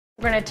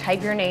We're gonna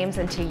type your names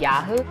into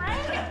Yahoo.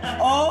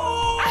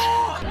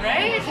 Oh!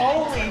 Right?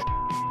 Holy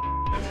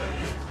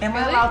Am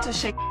I allowed to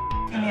shake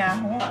in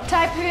Yahoo?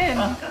 Type in.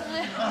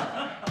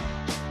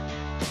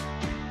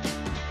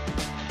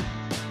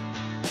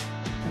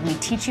 We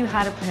teach you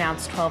how to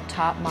pronounce 12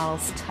 top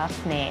models'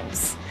 tough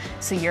names.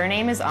 So your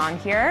name is on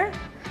here.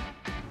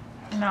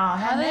 No,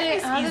 her name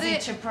is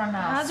easy to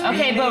pronounce.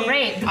 Okay, but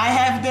rate. I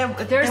have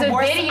There's the a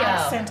worst video.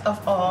 accent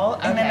of all,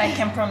 and then Okay. I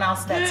can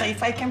pronounce that. So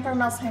if I can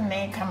pronounce her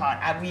name, come on,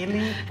 I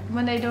really...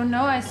 When they don't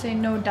know, I say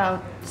no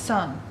doubt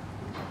son.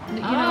 You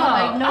know,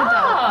 like no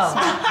doubt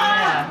son.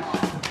 Yeah.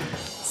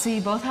 So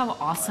you both have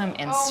awesome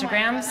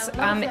Instagrams.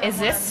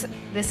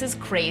 This is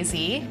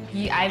crazy.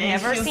 I've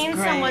never feels seen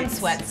great. someone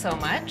sweat so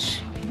much.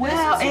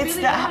 Well, This is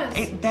really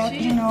that,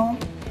 nice. you know,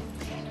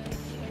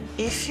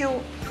 if you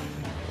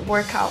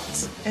work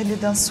out and you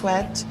don't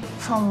sweat,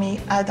 for me,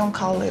 I don't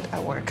call it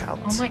a workout.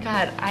 Oh my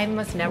God, I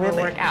must never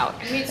Really? work out.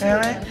 Me too.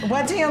 Really?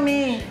 What do you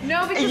mean?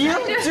 No, because you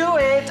I do- do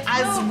it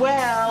as No.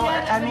 well.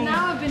 Yeah, I but mean,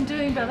 now I've been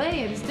doing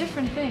ballet. It's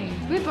different things.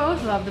 We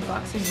both love the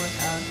boxing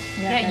workout.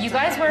 Yeah, you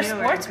guys wear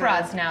sports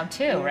bras now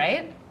too,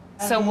 right?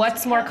 So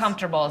what's more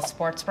comfortable, a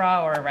sports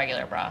bra or a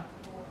regular bra?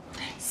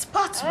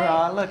 sports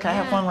bra. Look, I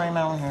have one right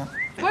now here.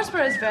 Sports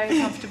bra is very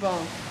comfortable.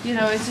 You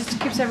know, it just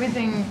keeps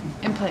everything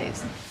in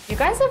place. You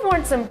guys have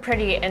worn some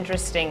pretty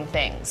interesting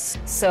things.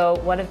 So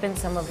what have been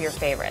some of your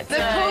favorites? The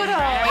poodle.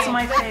 That's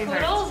my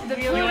favorite. The poodle.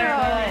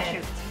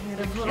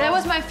 Really cute. That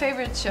was my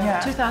favorite show, Yeah.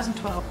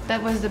 2012.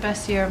 That was the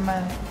best year of my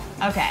life.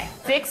 Okay.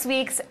 6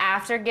 weeks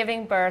after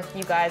giving birth,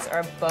 you guys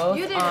are both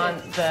You did on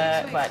it.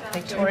 the, 6 weeks what, after.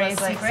 Victoria's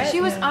Secret?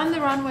 She was on the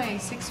runway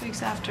 6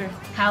 weeks after.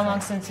 How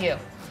long since you?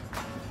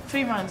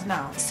 3 months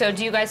now. So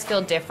do you guys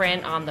feel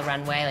different on the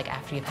runway, like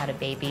after you've had a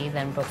baby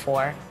than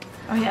before?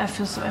 Oh yeah, I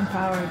feel so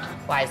empowered.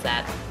 Why is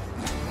that?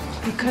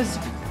 Because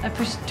I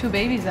pushed 2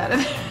 babies out of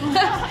it.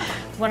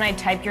 When I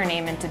type your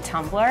name into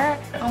Tumblr,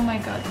 Oh my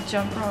god, the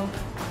jump rope.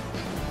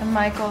 The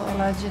Michael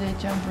Olajide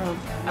jump rope.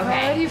 Okay.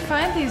 Where do you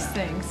find these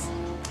things?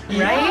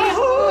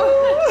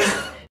 right?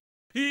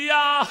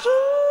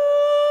 Yahoo!